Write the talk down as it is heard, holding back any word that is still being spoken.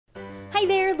Hi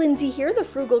there, Lindsay here, the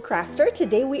Frugal Crafter.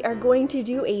 Today we are going to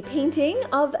do a painting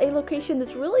of a location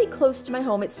that's really close to my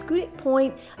home. It's Schoodic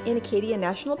Point in Acadia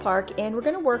National Park, and we're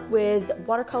going to work with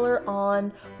watercolor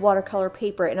on watercolor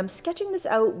paper. And I'm sketching this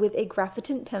out with a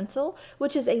graphitint pencil,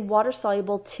 which is a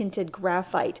water-soluble tinted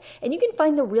graphite. And you can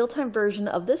find the real-time version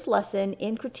of this lesson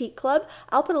in Critique Club.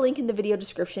 I'll put a link in the video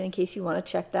description in case you want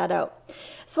to check that out.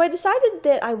 So I decided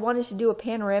that I wanted to do a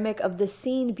panoramic of this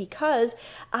scene because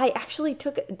I actually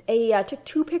took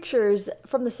two pictures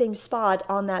from the same spot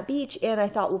on that beach, and I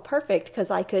thought, well, perfect, because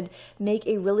I could make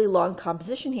a really long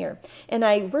composition here. And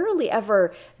I rarely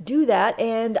ever do that,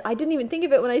 and I didn't even think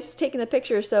of it when I was taking the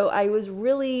picture, so I was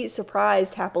really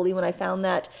surprised happily when I found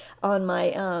that on my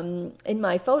in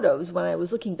my photos when I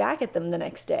was looking back at them the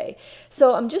next day.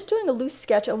 So I'm just doing a loose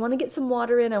sketch. I want to get some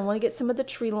water in. I want to get some of the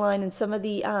tree line and some of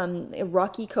the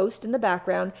rocky coast in the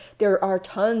background. There are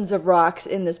tons of rocks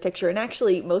in this picture, and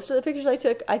actually most of the pictures I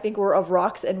took I think were of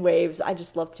rocks and waves. I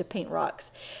just love to paint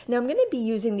rocks. Now I'm going to be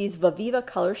using these Viviva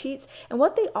color sheets, and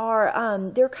what they are,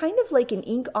 they're kind of like an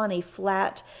ink on a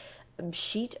flat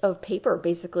sheet of paper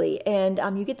basically, and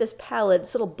you get this palette,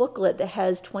 this little booklet that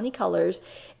has 20 colors,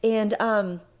 and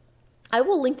I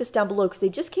will link this down below because they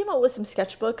just came out with some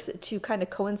sketchbooks to kind of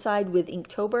coincide with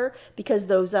Inktober, because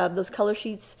those color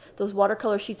sheets, those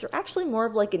watercolor sheets, are actually more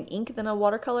of like an ink than a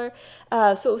watercolor.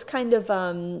 So it was kind of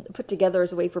put together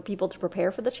as a way for people to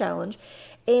prepare for the challenge.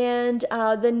 And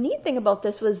the neat thing about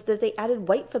this was that they added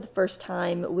white for the first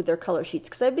time with their color sheets,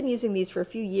 because I've been using these for a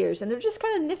few years and they're just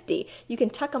kind of nifty. You can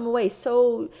tuck them away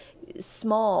so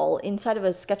small inside of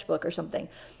a sketchbook or something.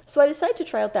 So I decided to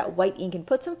try out that white ink and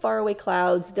put some faraway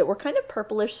clouds that were kind of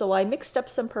purplish, so I mixed up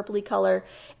some purpley color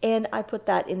and I put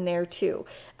that in there too.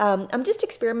 I'm just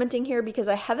experimenting here because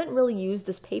I haven't really used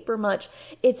this paper much.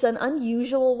 It's an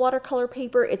unusual watercolor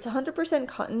paper. It's 100%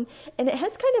 cotton, and it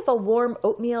has kind of a warm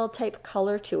oatmeal type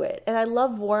color to it. And I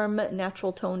love warm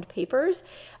natural toned papers.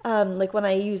 Like when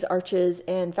I use Arches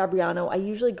and Fabriano, I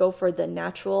usually go for the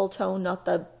natural tone, not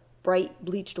the bright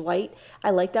bleached white.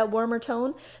 I like that warmer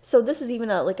tone. So this is even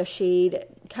like a shade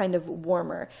kind of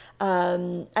warmer.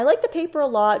 I like the paper a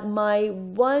lot.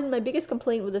 My biggest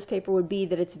complaint with this paper would be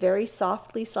that it's very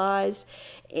softly sized,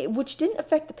 which didn't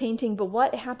affect the painting. But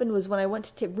what happened was when I went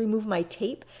to remove my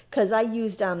tape, because I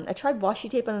used, I tried washi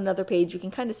tape on another page. You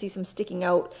can kind of see some sticking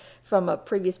out from a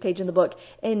previous page in the book,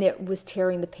 and it was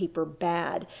tearing the paper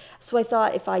bad. So I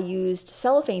thought if I used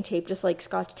cellophane tape, just like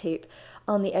Scotch tape,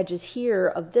 on the edges here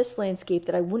of this landscape,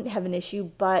 that I wouldn't have an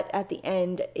issue, but at the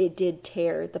end it did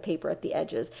tear the paper at the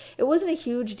edges. It wasn't a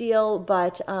huge deal,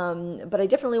 but I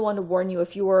definitely want to warn you,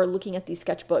 if you are looking at these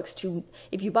sketchbooks,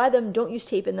 if you buy them, don't use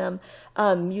tape in them.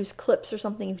 Use clips or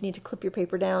something if you need to clip your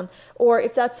paper down, or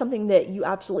if that's something that you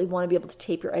absolutely want to be able to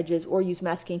tape your edges, or use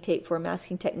masking tape for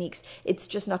masking techniques. It's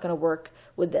just not going to work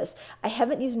with this. I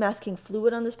haven't used masking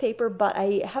fluid on this paper, but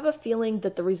I have a feeling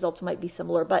that the results might be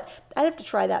similar, but I'd have to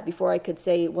try that before I could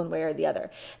say one way or the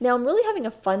other. Now I'm really having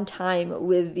a fun time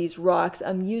with these rocks.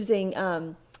 I'm using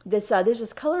there's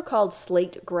this color called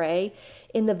slate gray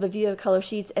in the Viviva color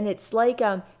sheets, and it's like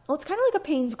well, it's kind of like a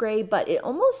Payne's gray, but it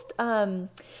almost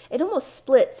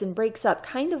splits and breaks up,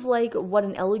 kind of like what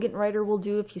an elegant writer will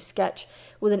do if you sketch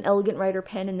with an elegant writer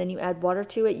pen and then you add water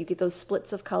to it. You get those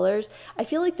splits of colors. I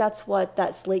feel like that's what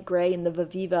that slate gray in the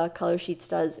Viviva color sheets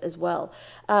does as well.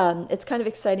 It's kind of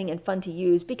exciting and fun to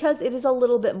use because it is a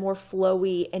little bit more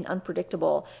flowy and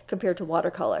unpredictable compared to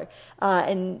watercolor,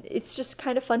 and it's just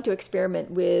kind of fun to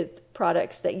experiment with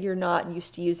products that you're not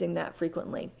used to using that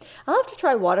frequently. I'll have to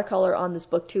try watercolor on this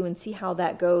book too and see how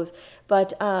that goes.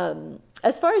 But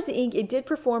as far as the ink, it did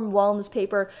perform well on this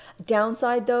paper.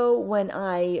 Downside though, when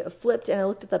I flipped and I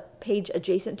looked at the page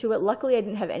adjacent to it, luckily I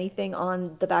didn't have anything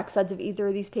on the back sides of either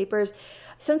of these papers.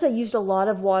 Since I used a lot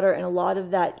of water and a lot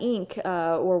of that ink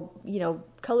or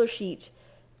color sheet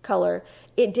color,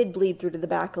 it did bleed through to the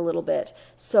back a little bit.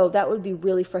 So that would be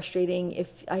really frustrating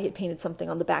if I had painted something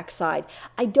on the back side.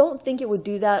 I don't think it would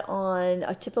do that on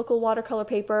a typical watercolor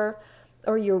paper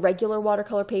or your regular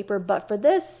watercolor paper, but for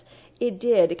this it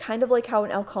did, kind of like how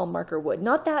an alcohol marker would.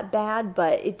 Not that bad,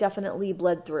 but it definitely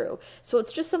bled through. So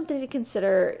it's just something to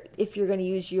consider if you're going to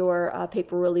use your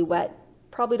paper really wet.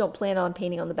 Probably don't plan on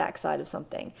painting on the backside of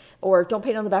something, or don't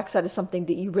paint on the backside of something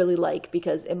that you really like,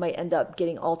 because it might end up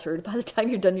getting altered by the time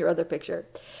you're done your other picture.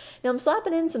 Now I'm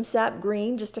slapping in some sap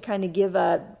green just to kind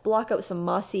of block out some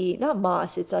mossy, not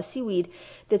moss, it's a seaweed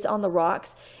that's on the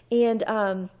rocks. And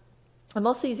I'm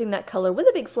also using that color with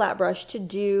a big flat brush to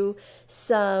do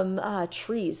some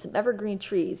trees, some evergreen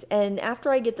trees. And after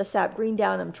I get the sap green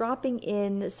down, I'm dropping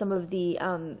in some of the,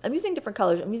 I'm using different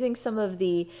colors. I'm using some of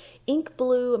the ink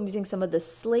blue. I'm using some of the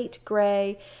slate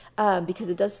gray because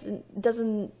it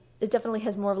definitely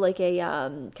has more of like a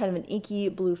kind of an inky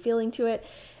blue feeling to it.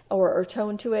 Or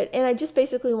tone to it. And I just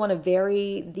basically want to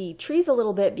vary the trees a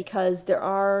little bit because there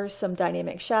are some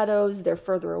dynamic shadows. They're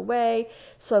further away,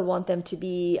 so I want them to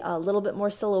be a little bit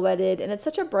more silhouetted. And it's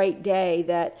such a bright day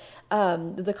that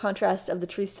the contrast of the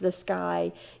trees to the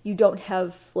sky, you don't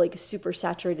have like super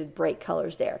saturated bright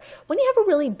colors there. When you have a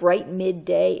really bright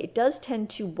midday, it does tend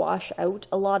to wash out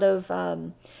a lot of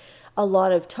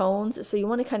tones, so you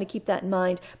want to kind of keep that in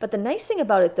mind. But the nice thing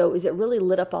about it though is it really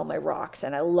lit up all my rocks,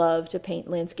 and I love to paint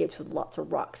landscapes with lots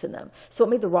of rocks in them. So it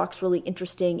made the rocks really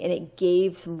interesting, and it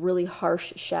gave some really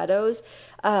harsh shadows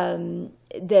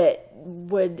that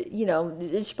would, you know,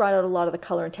 it just brought out a lot of the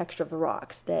color and texture of the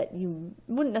rocks that you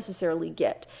wouldn't necessarily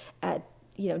get at,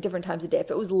 you know, different times of day. If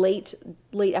it was late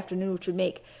afternoon, which would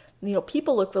make, you know,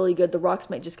 people look really good, the rocks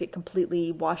might just get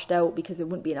completely washed out because there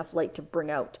wouldn't be enough light to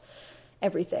bring out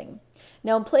everything.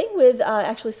 Now I'm playing with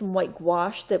actually some white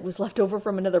gouache that was left over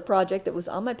from another project that was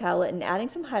on my palette and adding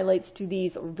some highlights to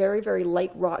these very, very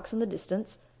light rocks in the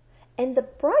distance. And the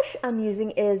brush I'm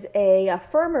using is a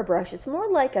firmer brush. It's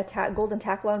more like a golden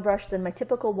taklon brush than my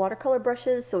typical watercolor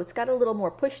brushes, so it's got a little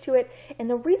more push to it. And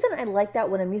the reason I like that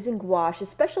when I'm using gouache,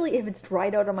 especially if it's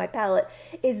dried out on my palette,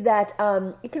 is that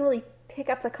it can really pick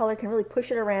up the color, can really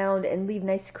push it around and leave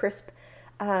nice crisp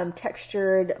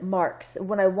textured marks.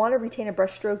 When I want to retain a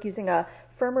brush stroke, using a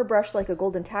firmer brush like a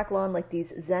golden taklon, like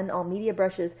these Zen All Media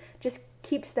brushes, just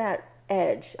keeps that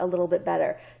edge a little bit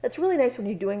better. That's really nice when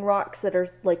you're doing rocks that are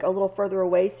like a little further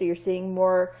away, so you're seeing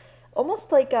more,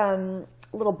 almost like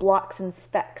little blocks and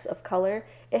specks of color.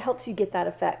 It helps you get that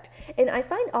effect. And I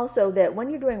find also that when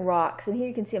you're doing rocks, and here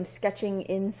you can see I'm sketching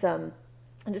in some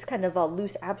just kind of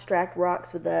loose abstract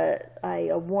rocks with a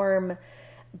warm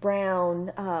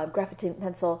brown graphite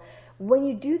pencil. When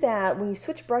you do that, when you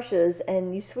switch brushes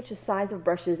and you switch the size of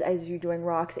brushes as you're doing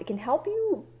rocks, it can help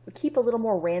you keep a little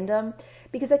more random,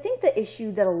 because I think the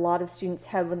issue that a lot of students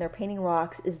have when they're painting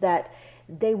rocks is that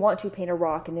they want to paint a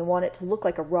rock and they want it to look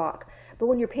like a rock. But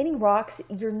when you're painting rocks,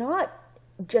 you're not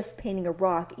just painting a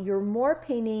rock, you're more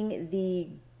painting the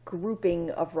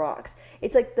grouping of rocks.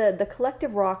 It's like the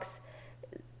collective rocks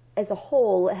as a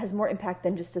whole has more impact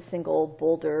than just a single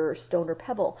boulder or stone or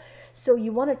pebble. So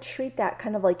you want to treat that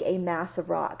kind of like a mass of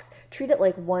rocks. Treat it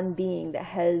like one being that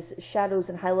has shadows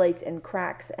and highlights and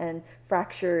cracks and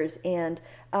fractures and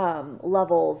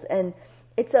levels. And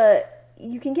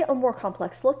you can get a more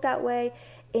complex look that way.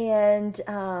 And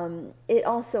it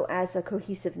also adds a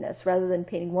cohesiveness rather than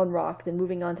painting one rock then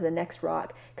moving on to the next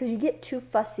rock, because you get too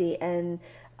fussy and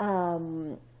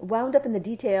wound up in the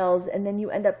details, and then you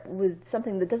end up with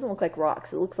something that doesn't look like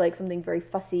rocks. It looks like something very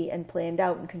fussy and planned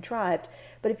out and contrived.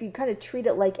 But if you kind of treat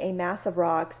it like a mass of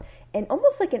rocks and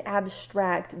almost like an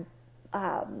abstract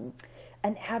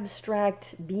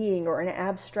being or an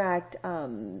abstract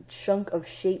chunk of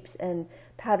shapes and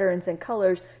patterns and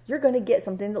colors, you're going to get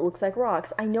something that looks like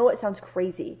rocks. I know it sounds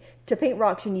crazy. To paint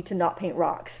rocks, you need to not paint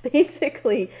rocks.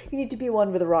 Basically, you need to be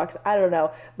one with the rocks. I don't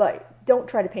know, but don't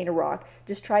try to paint a rock.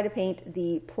 Just try to paint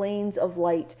the planes of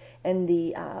light and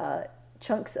the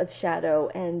chunks of shadow,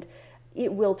 and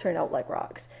it will turn out like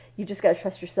rocks. You just got to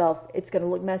trust yourself. It's going to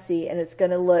look messy and it's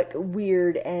going to look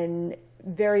weird and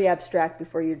very abstract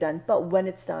before you're done, but when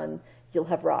it's done, you'll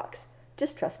have rocks.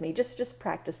 Just trust me. Just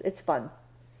practice. It's fun.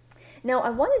 Now,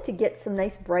 I wanted to get some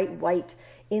nice bright white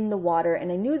in the water,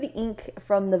 and I knew the ink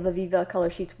from the Viviva color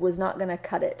sheets was not going to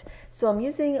cut it. So I'm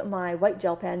using my white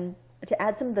gel pen to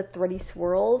add some of the thready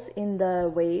swirls in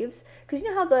the waves, because you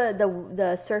know how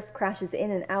the surf crashes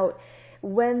in and out.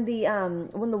 When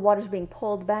the water's being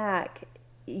pulled back,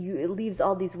 it leaves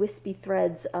all these wispy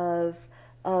threads of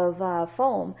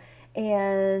foam.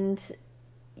 And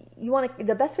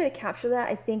the best way to capture that,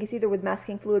 I think, is either with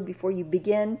masking fluid before you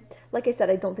begin. Like I said,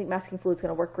 I don't think masking fluid is going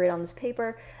to work great on this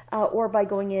paper, or by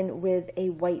going in with a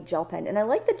white gel pen. And I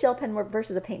like the gel pen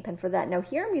versus a paint pen for that. Now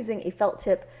here I'm using a felt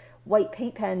tip white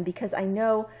paint pen because I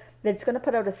know that it's going to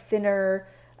put out a thinner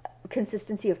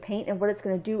consistency of paint, and what it's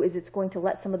going to do is it's going to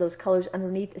let some of those colors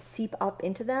underneath seep up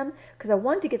into them, because I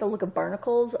wanted to get the look of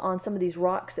barnacles on some of these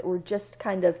rocks that were just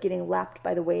kind of getting lapped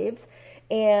by the waves.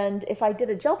 And if I did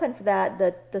a gel pen for that,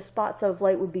 the spots of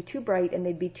light would be too bright and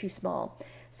they'd be too small.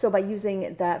 So by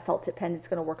using that felt tip pen, it's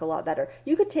going to work a lot better.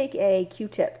 You could take a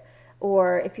Q-tip,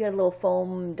 or if you had a little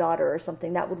foam daughter or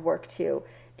something, that would work too.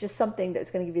 Just something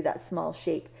that's going to give you that small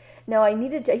shape. Now I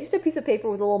used a piece of paper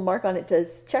with a little mark on it to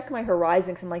check my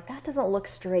horizon, because I'm like, that doesn't look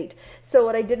straight. So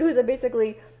what I did was I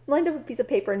basically lined up a piece of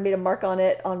paper and made a mark on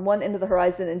it on one end of the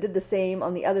horizon and did the same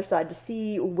on the other side to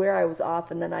see where I was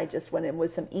off, and then I just went in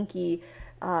with some inky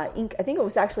ink. I think it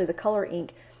was actually the color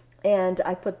ink, and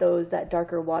I put that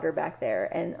darker water back there,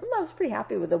 and I was pretty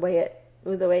happy with the way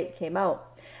it came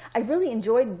out. I really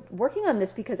enjoyed working on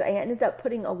this because I ended up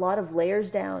putting a lot of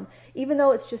layers down, even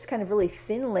though it's just kind of really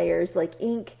thin layers like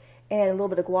ink and a little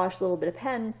bit of gouache, a little bit of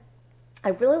pen. I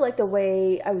really like the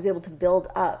way I was able to build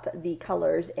up the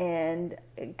colors and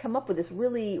come up with this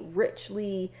really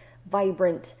richly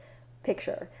vibrant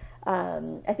picture.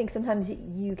 I think sometimes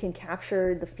you can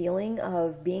capture the feeling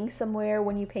of being somewhere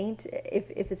when you paint,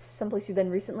 if it's someplace you've been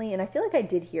recently, and I feel like I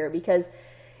did here, because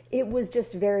it was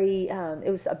just very,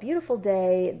 it was a beautiful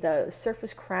day, the surf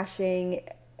was crashing,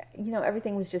 you know,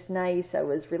 everything was just nice. I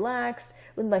was relaxed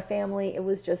with my family. It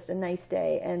was just a nice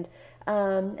day, and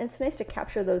it's nice to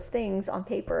capture those things on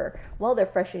paper while they're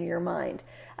fresh in your mind.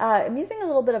 I'm using a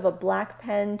little bit of a black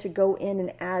pen to go in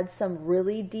and add some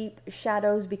really deep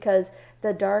shadows, because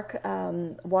the dark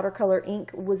watercolor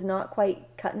ink was not quite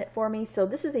cutting it for me. So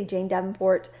this is a Jane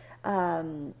Davenport,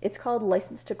 it's called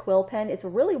License to Quill pen. It's a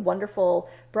really wonderful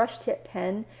brush tip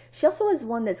pen. She also has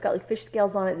one that's got like fish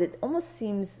scales on it that almost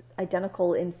seems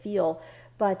identical in feel.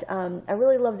 But I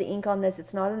really love the ink on this.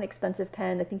 It's not an expensive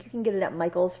pen. I think you can get it at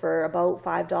Michael's for about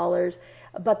 $5.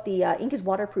 But the ink is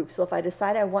waterproof, so if I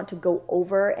decide I want to go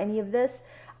over any of this,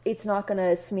 it's not going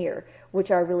to smear, which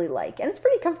I really like. And it's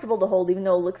pretty comfortable to hold, even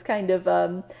though it looks kind of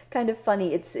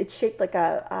funny. It's shaped like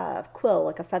a quill,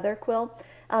 like a feather quill.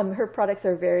 Her products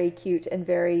are very cute and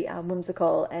very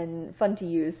whimsical and fun to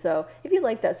use. So if you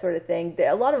like that sort of thing,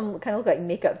 a lot of them kind of look like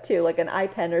makeup too, like an eye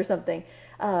pen or something.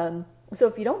 So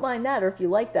if you don't mind that, or if you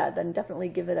like that, then definitely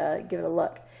give it a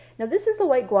look. Now this is the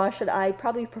white gouache that I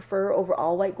probably prefer over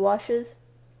all white gouaches.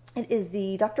 It is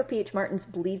the Dr. P.H. Martin's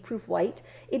Bleed Proof White.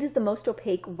 It is the most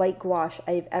opaque white gouache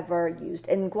I've ever used.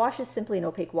 And gouache is simply an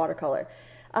opaque watercolor.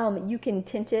 You can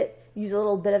tint it, use a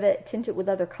little bit of it, tint it with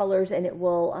other colors, and it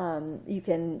will, you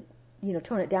can,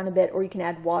 tone it down a bit, or you can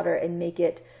add water and make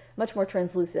it much more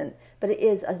translucent. But it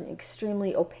is an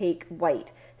extremely opaque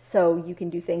white. So you can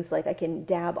do things like I can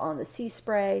dab on the sea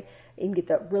spray and get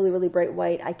the really, really bright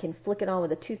white. I can flick it on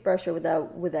with a toothbrush or with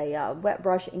a wet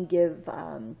brush and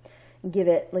give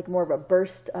it like more of a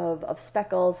burst of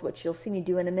speckles, which you'll see me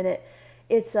do in a minute.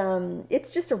 It's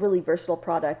just a really versatile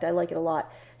product. I like it a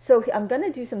lot. So I'm going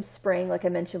to do some spraying, like I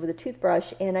mentioned, with a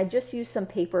toothbrush, and I just used some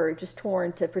paper just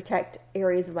torn to protect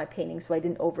areas of my painting so I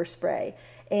didn't overspray.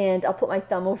 And I'll put my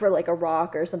thumb over like a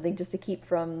rock or something just to keep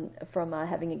from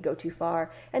having it go too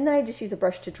far. And then I just use a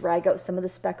brush to drag out some of the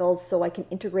speckles so I can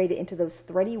integrate it into those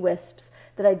thready wisps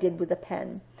that I did with a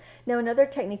pen. Now another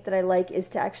technique that I like is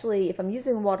to actually, if I'm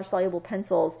using water-soluble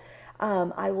pencils,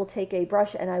 I will take a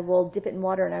brush and I will dip it in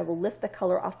water and I will lift the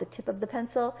color off the tip of the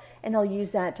pencil, and I'll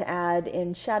use that to add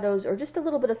in shadows or just a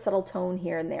little bit of subtle tone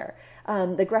here and there.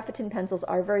 The Graphitin pencils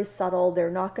are very subtle. They're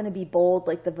not going to be bold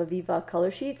like the Viviva color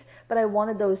sheets, but I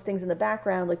wanted those things in the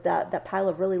background, like that pile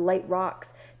of really light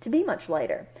rocks, to be much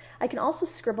lighter. I can also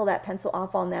scribble that pencil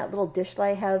off on that little dish that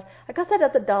I have. I got that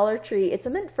at the Dollar Tree. It's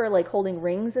meant for like holding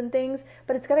rings and things,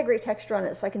 but it's got a great texture on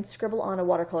it, so I can scribble on a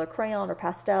watercolor crayon or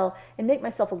pastel and make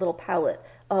myself a little palette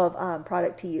of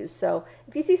product to use. So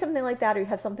if you see something like that, or you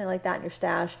have something like that in your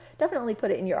stash, definitely put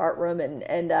it in your art room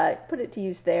and put it to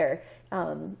use there.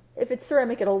 If it's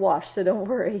ceramic, it'll wash, so don't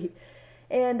worry.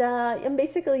 And I'm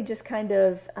basically just kind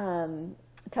of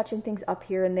touching things up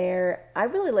here and there. I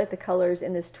really like the colors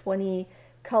in this 20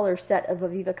 color set of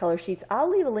Aviva color sheets. I'll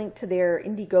leave a link to their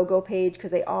Indiegogo page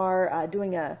because they are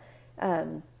doing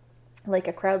like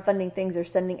a crowdfunding things. They're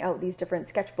sending out these different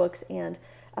sketchbooks and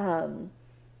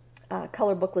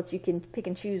color booklets. You can pick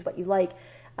and choose what you like.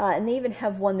 And they even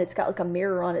have one that's got like a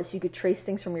mirror on it so you could trace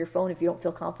things from your phone if you don't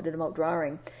feel confident about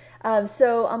drawing.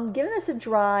 So I'm giving this a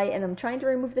dry and I'm trying to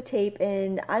remove the tape,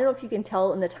 and I don't know if you can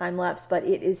tell in the time lapse, but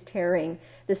it is tearing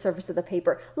the surface of the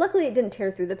paper. Luckily it didn't tear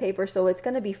through the paper, so it's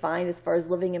going to be fine as far as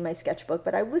living in my sketchbook,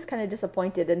 but I was kind of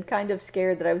disappointed and kind of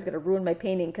scared that I was going to ruin my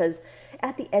painting because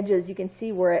at the edges you can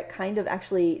see where it kind of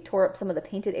actually tore up some of the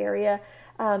painted area.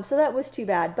 So that was too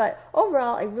bad, but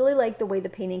overall I really like the way the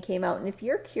painting came out. And if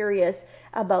you're curious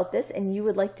about this and you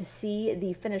would like to see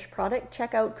the finished product,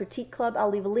 check out Critique Club. I'll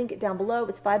leave a link down below.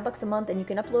 It's $5 a month, and you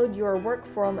can upload your work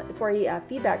for a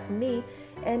feedback from me,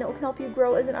 and it can help you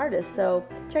grow as an artist. So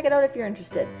check it out if you're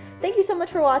interested. Thank you so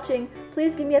much for watching.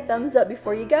 Please give me a thumbs up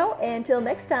before you go, and until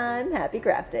next time, happy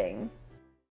crafting.